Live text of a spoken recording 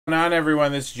What's going on,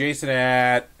 everyone? This is Jason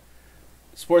at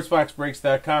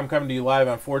SportsBoxBreaks.com coming to you live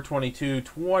on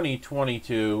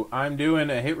 4/22/2022. I'm doing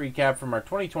a hit recap from our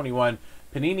 2021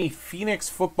 Panini Phoenix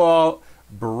Football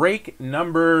Break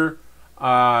number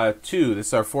 2. This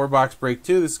is our 4-box break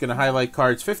 2. This is going to highlight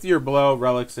cards 50 or below,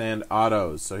 relics, and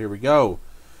autos. So here we go.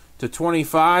 To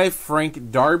 25, Frank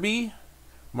Darby.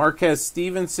 Marquez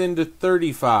Stevenson to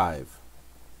 35.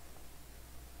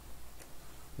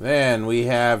 Then we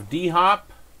have D-Hop.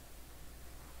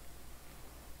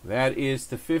 That is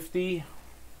to 50.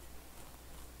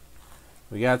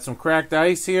 We got some cracked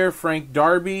ice here. Frank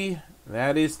Darby.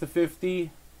 That is to 50.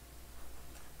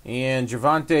 And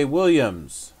Javonte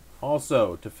Williams.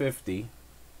 Also to 50.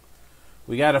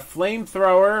 We got a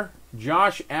flamethrower.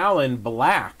 Josh Allen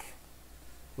Black.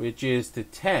 Which is to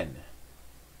 10.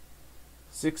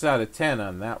 6 out of 10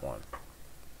 on that one.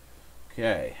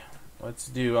 Okay. Let's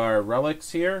do our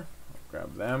relics here.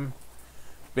 Grab them.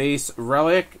 Base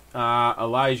relic,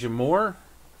 Elijah Moore.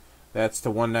 That's to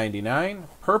 199.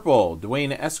 Purple,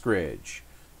 Dwayne Eskridge.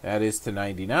 That is to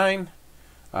 99.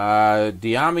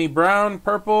 De'Ami Brown,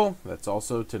 purple. That's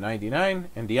also to 99.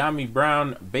 And De'Ami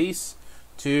Brown, base,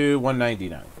 to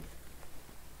 199.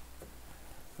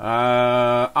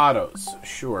 Autos.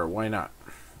 Sure, why not?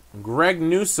 Greg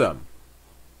Newsome.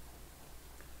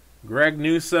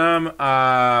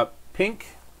 Pink.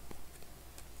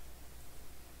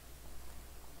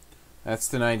 That's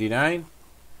to 99.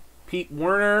 Pete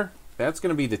Werner, that's going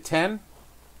to be to 10.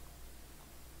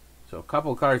 So a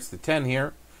couple cards to 10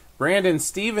 here. Brandon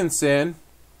Stevenson,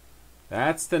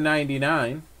 that's to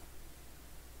 99.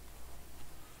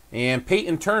 And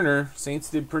Peyton Turner, Saints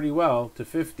did pretty well, to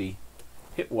 50.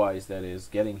 Hit-wise, that is,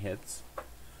 getting hits.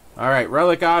 All right,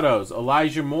 relic autos.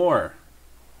 Elijah Moore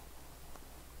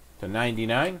to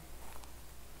 99.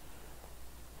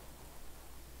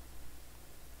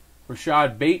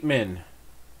 Rashad Bateman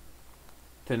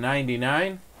to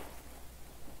 99.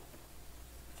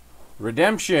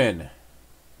 Redemption.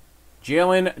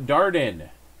 Jalen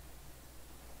Darden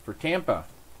for Tampa.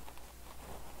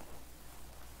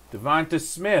 Devonta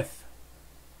Smith.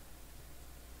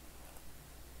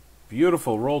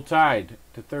 Beautiful. Roll Tide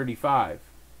to 35.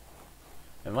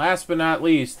 And last but not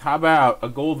least, how about a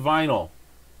gold vinyl?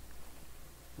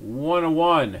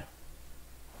 101.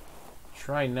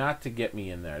 Try not to get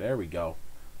me in there. There we go.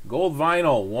 Gold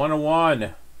vinyl,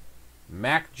 101.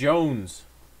 Mac Jones.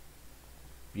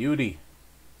 Beauty.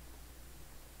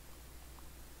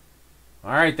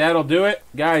 All right, that'll do it.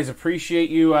 Guys,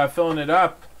 appreciate you filling it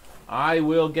up. I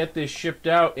will get this shipped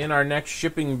out in our next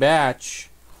shipping batch.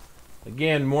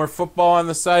 Again, more football on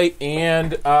the site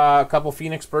and a couple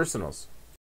Phoenix personals.